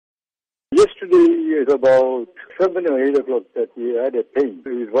yesterday at about 7 or 8 o'clock that he had a pain.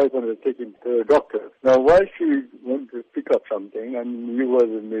 His wife wanted to take him to a doctor. Now, while she wanted to pick up something, and he was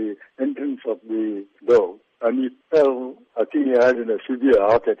in the entrance of the door, and he fell. I think he had a severe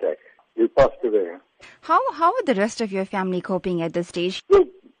heart attack. He passed away. How are the rest of your family coping at this stage? Look,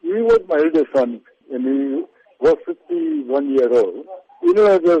 he was my elder son, and he was 51 years old. You know,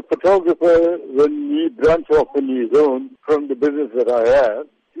 as a photographer, when he branched off on his own from the business that I have,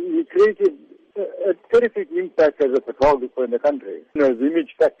 he created a terrific impact as a photographer in the country. You know, the image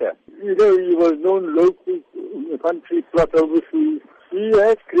factor. You know, he was known locally in the country, plus overseas. He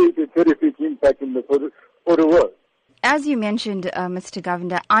has created terrific impact for the world. As you mentioned, Mr.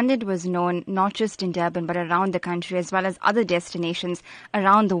 Govender, Anand was known not just in Durban but around the country as well as other destinations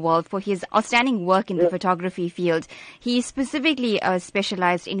around the world for his outstanding work in the photography field. He specifically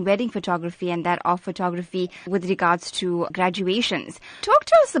specialized in wedding photography and that of photography with regards to graduations. Talk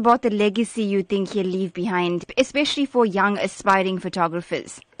to us about the legacy you think he'll leave behind, especially for young aspiring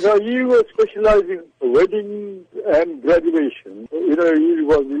photographers. Now, he was specializing in weddings and graduation. You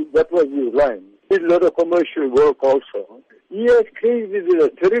know, that was his line. He did a lot of commercial work also. He has created a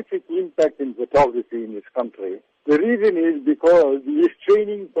terrific impact in photography in this country. The reason is because he is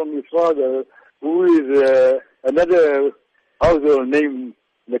training from his father, who is another household name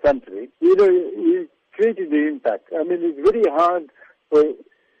in the country. You know, he created the impact. I mean, it's very hard for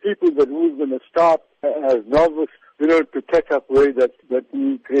people that who's going to start as novice, you know, to catch up way that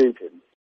he created.